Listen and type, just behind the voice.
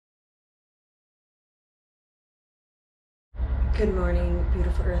Good morning,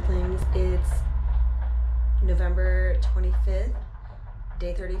 beautiful earthlings. It's November 25th,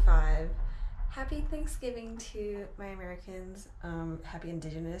 day 35. Happy Thanksgiving to my Americans. Happy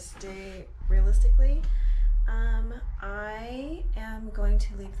Indigenous Day, realistically. I am going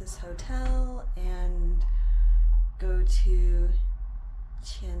to leave this hotel and go to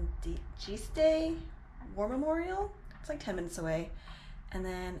Tjentiste War Memorial. It's like 10 minutes away. And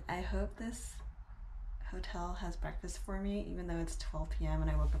then I hope this hotel has breakfast for me, even though it's 12 p.m.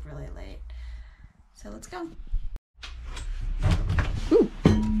 and I woke up really late. So let's go. Ooh.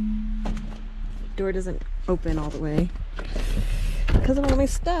 Door doesn't open all the way because of all my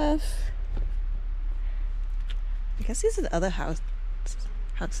stuff. I guess these are the other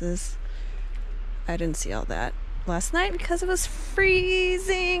houses. I didn't see all that last night because it was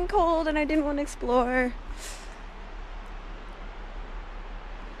freezing cold and I didn't want to explore.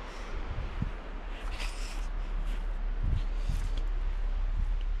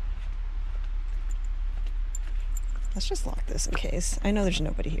 Let's just lock this in case. I know there's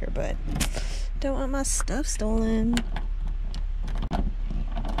nobody here, but don't want my stuff stolen.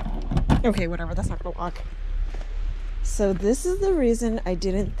 Okay, whatever, that's not gonna lock. So this is the reason I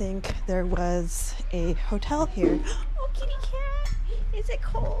didn't think there was a hotel here. Oh, kitty cat, is it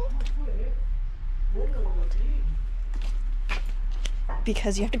cold?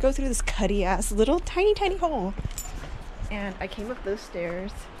 Because you have to go through this cuddy ass little tiny hole. And I came up those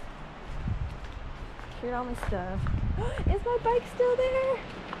stairs. Cleared all my stuff. Is my bike still there?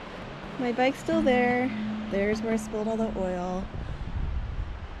 My bike's still there. There's where I spilled all the oil.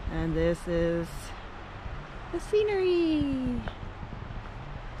 And this is the scenery.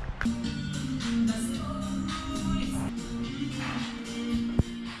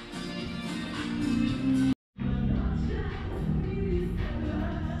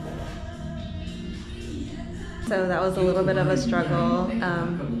 So that was a little bit of a struggle.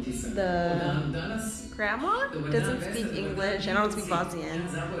 The grandma doesn't speak English. I don't speak Bosnian.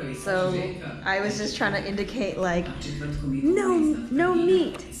 So I was just trying to indicate like, no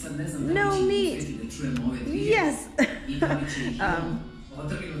meat. No meat. Yes.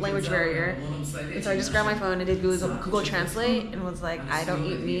 Language barrier. And so I just grabbed my phone and did Google Translate and was like, I don't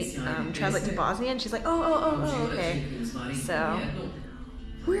eat meat. Translate to Bosnian. She's like, oh, okay. So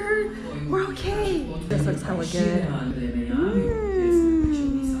we're okay. This looks hella good.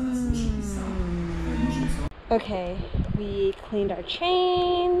 Okay, we cleaned our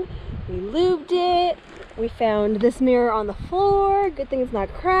chain, we lubed it, we found this mirror on the floor. Good thing it's not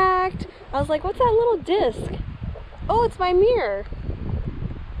cracked. I was like, what's that little disc? Oh, it's my mirror.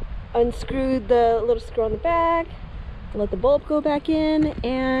 Unscrewed the little screw on the back, let the bulb go back in,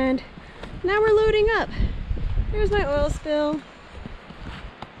 and now we're loading up. Here's my oil spill.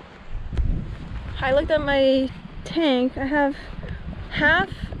 I looked at my tank. I have half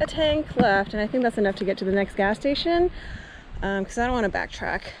a tank left, and I think that's enough to get to the next gas station because I don't want to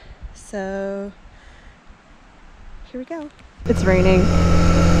backtrack. So here we go. It's raining.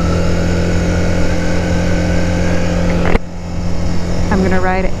 I'm gonna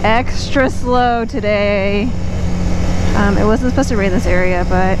ride extra slow today. It wasn't supposed to rain this area,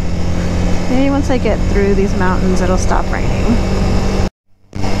 but maybe once I get through these mountains it'll stop raining.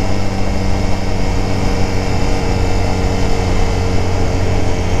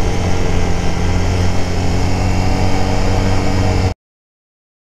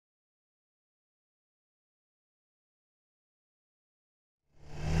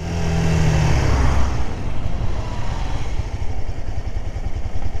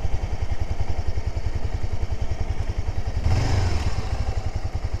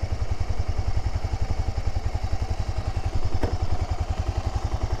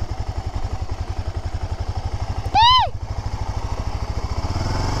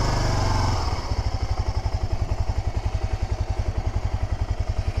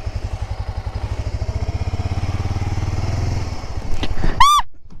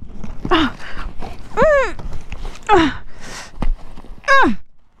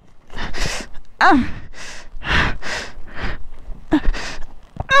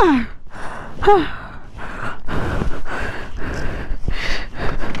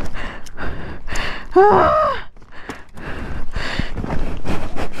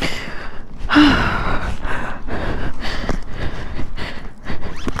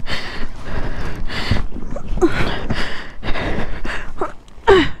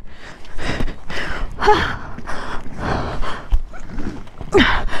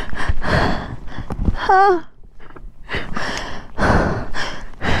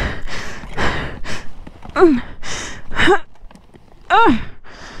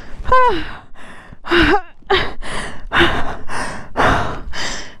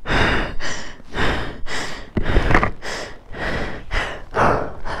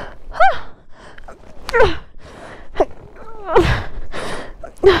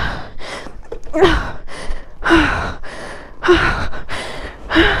 Man.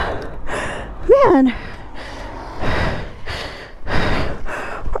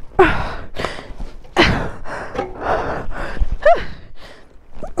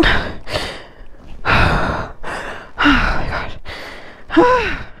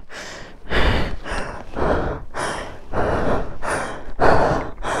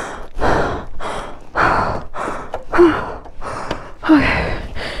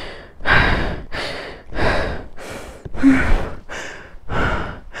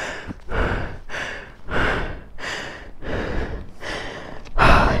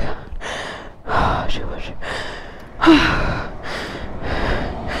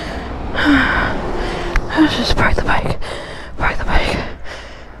 Let's just park the bike. Park the bike.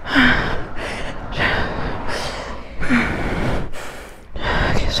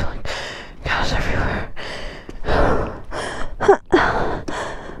 Okay, so like cows everywhere.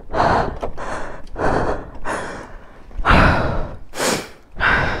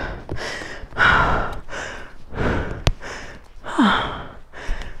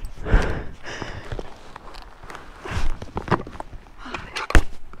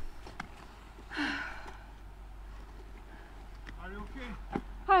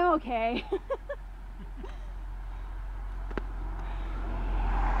 I'm okay.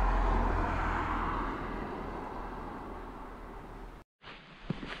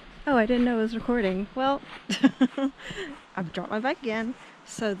 Oh, I didn't know it was recording. Well, I've dropped my bike again.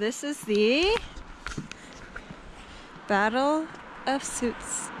 So this is the Battle of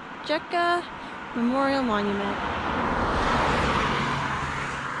Tjentiste Memorial Monument.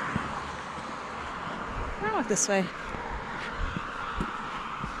 I'll walk this way.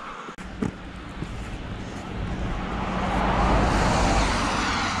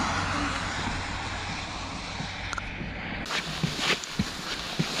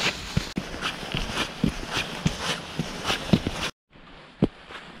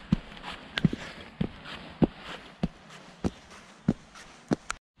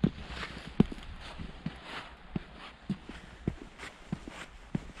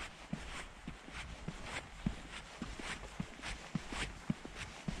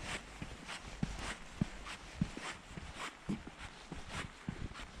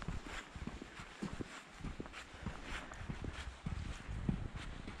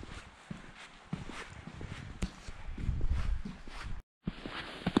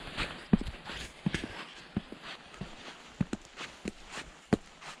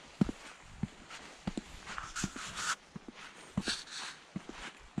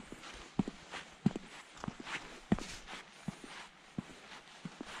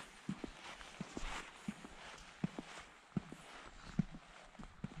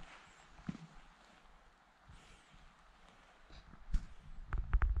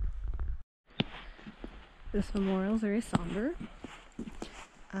 This memorial is very somber,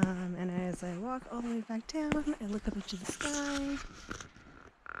 and as I walk all the way back down, I look up into the sky.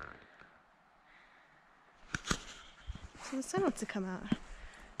 So the sun wants to come out.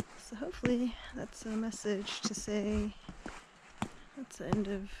 So hopefully that's a message to say that's the end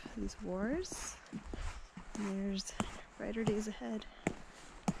of these wars, and there's brighter days ahead.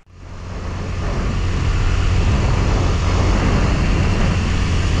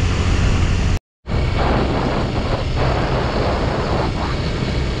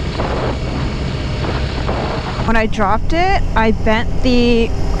 When I dropped it, I bent the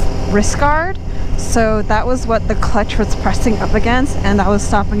wrist guard, so that was what the clutch was pressing up against, and that was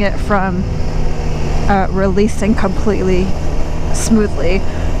stopping it from releasing completely smoothly.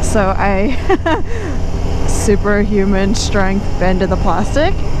 So I superhuman strength bended the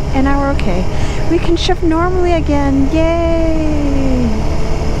plastic, and now we're okay. We can shift normally again. Yay!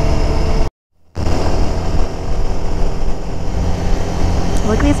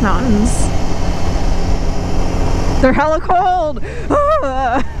 Look at these mountains. They're hella cold!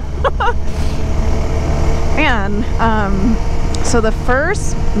 And so the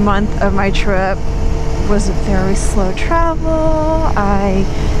first month of my trip was very slow travel. I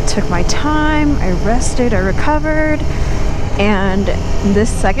took my time, I rested, I recovered, and this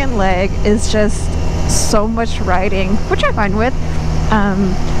second leg is just so much riding, which I'm fine with,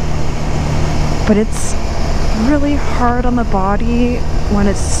 but it's really hard on the body when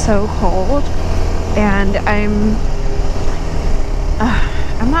it's so cold. And I'm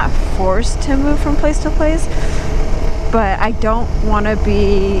not forced to move from place to place, but I don't want to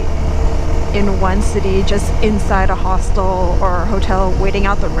be in one city just inside a hostel or a hotel waiting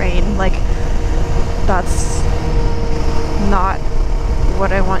out the rain. Like, that's not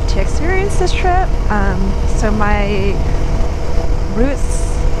what I want to experience this trip. So my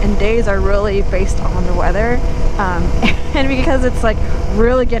routes and days are really based on the weather. And because it's like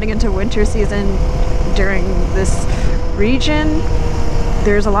really getting into winter season during this region,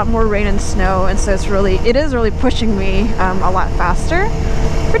 there's a lot more rain and snow, and so it is really pushing me a lot faster,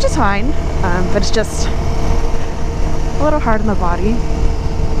 which is fine, but it's just a little hard on the body.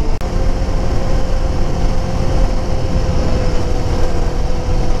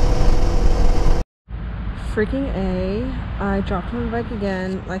 Freaking A, I dropped my bike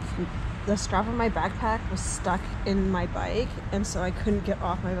again. Like, the strap of my backpack was stuck in my bike, and so I couldn't get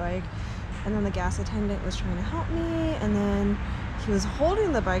off my bike. And then the gas attendant was trying to help me, and then he was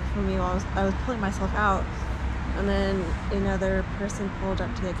holding the bike for me while I was pulling myself out. And then another person pulled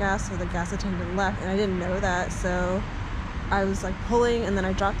up to get gas, so the gas attendant left, and I didn't know that, so I was like pulling, and then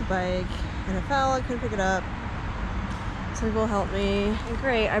I dropped the bike and it fell. I couldn't pick it up. Some people helped me. And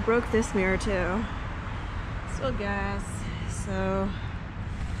great, I broke this mirror too. Still gas, so.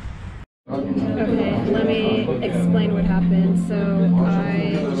 Okay, let me explain what happened. So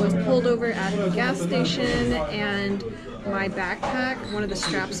I was pulled over at the gas station, and my backpack, one of the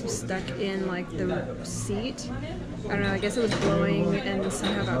straps was stuck in like the seat. I don't know, I guess it was blowing and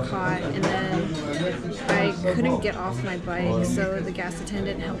somehow got caught, and then I couldn't get off my bike, so the gas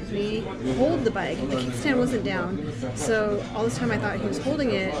attendant helped me hold the bike. The kickstand wasn't down, so all this time I thought he was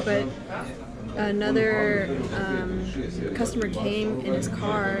holding it, but another customer came in his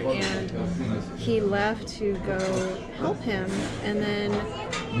car and he left to go help him, and then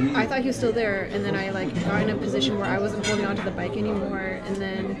I thought he was still there, and then I like got in a position where I wasn't holding onto the bike anymore, and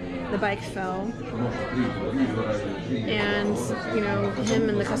then the bike fell, and him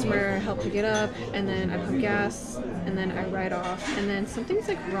and the customer helped to get up, and then I put gas, and then I ride off, and then something's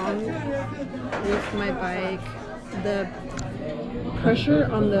like wrong with my bike. The pressure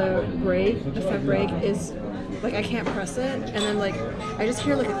on the brake, the front brake, is like I can't press it, and then like I just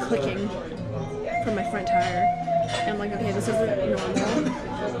hear like a clicking from my front tire, and I'm like, okay, this isn't normal.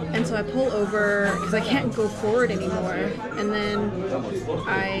 And so I pull over because I can't go forward anymore, and then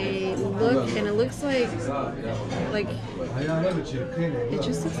I look, and it looks like it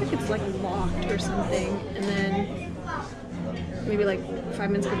just looks like it's like locked or something, and then maybe like 5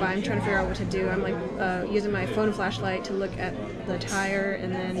 minutes go by, I'm trying to figure out what to do. I'm like using my phone flashlight to look at the tire,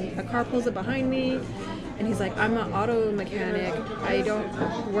 and then a car pulls up behind me, and he's like, I'm an auto mechanic, I don't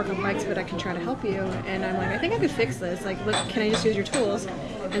work on bikes, but I can try to help you. And I'm like, I think I could fix this, like, look, can I just use your tools?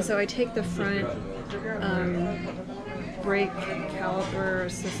 And so I take the front brake caliper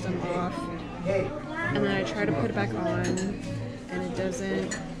system off, and then I try to put it back on, and it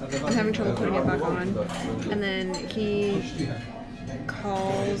doesn't. I'm having trouble putting it back on. And then he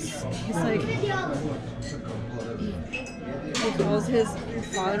calls, he calls his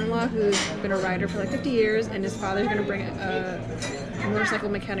father-in-law, who's been a rider for like 50 years, and his father's gonna bring a motorcycle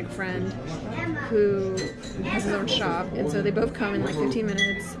mechanic friend who has his own shop. And so they both come in like 15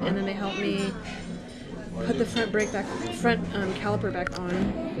 minutes, and then they help me put the front caliper back on.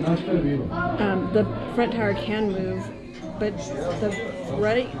 The front tire can move, but the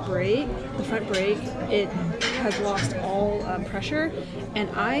front brake, it has lost all pressure, and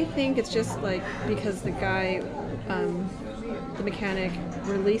I think it's just like because the guy, the mechanic,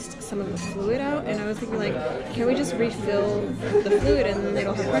 released some of the fluid out, and I was thinking like, can we just refill the fluid and then they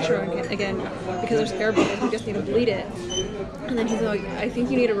don't have pressure on it again, because there's air bubbles, we just need to bleed it. And then he's like, I think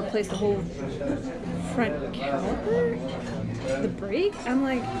you need to replace the whole front caliper, the brake. I'm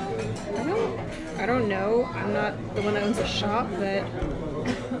like, I don't know. I'm not the one that owns the shop, but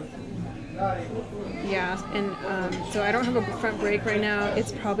yeah. And so I don't have a front brake right now.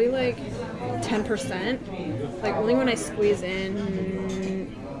 It's probably like 10%. Like only when I squeeze in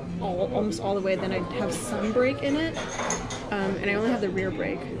almost all the way, then I have some brake in it. And I only have the rear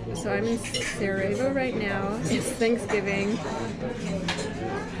brake. So I'm in Sarajevo right now. It's Thanksgiving.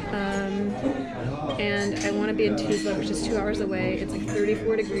 And I want to be in Tuzla, which is 2 hours away. It's like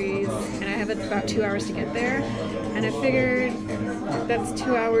 34 degrees, and I have about 2 hours to get there. And I figured that's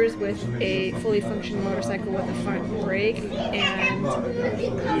 2 hours with a fully functional motorcycle with a front brake, and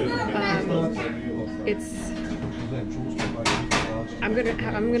I'm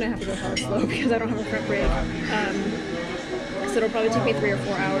gonna have to go hard slow because I don't have a front brake. So it'll probably take me 3 or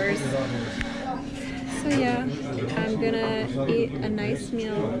 4 hours. So yeah, I'm gonna eat a nice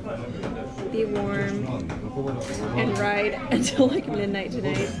meal, be warm, and ride until like midnight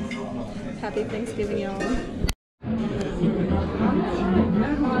tonight. Happy Thanksgiving, y'all.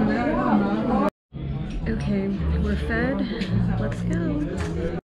 Okay, we're fed. Let's go.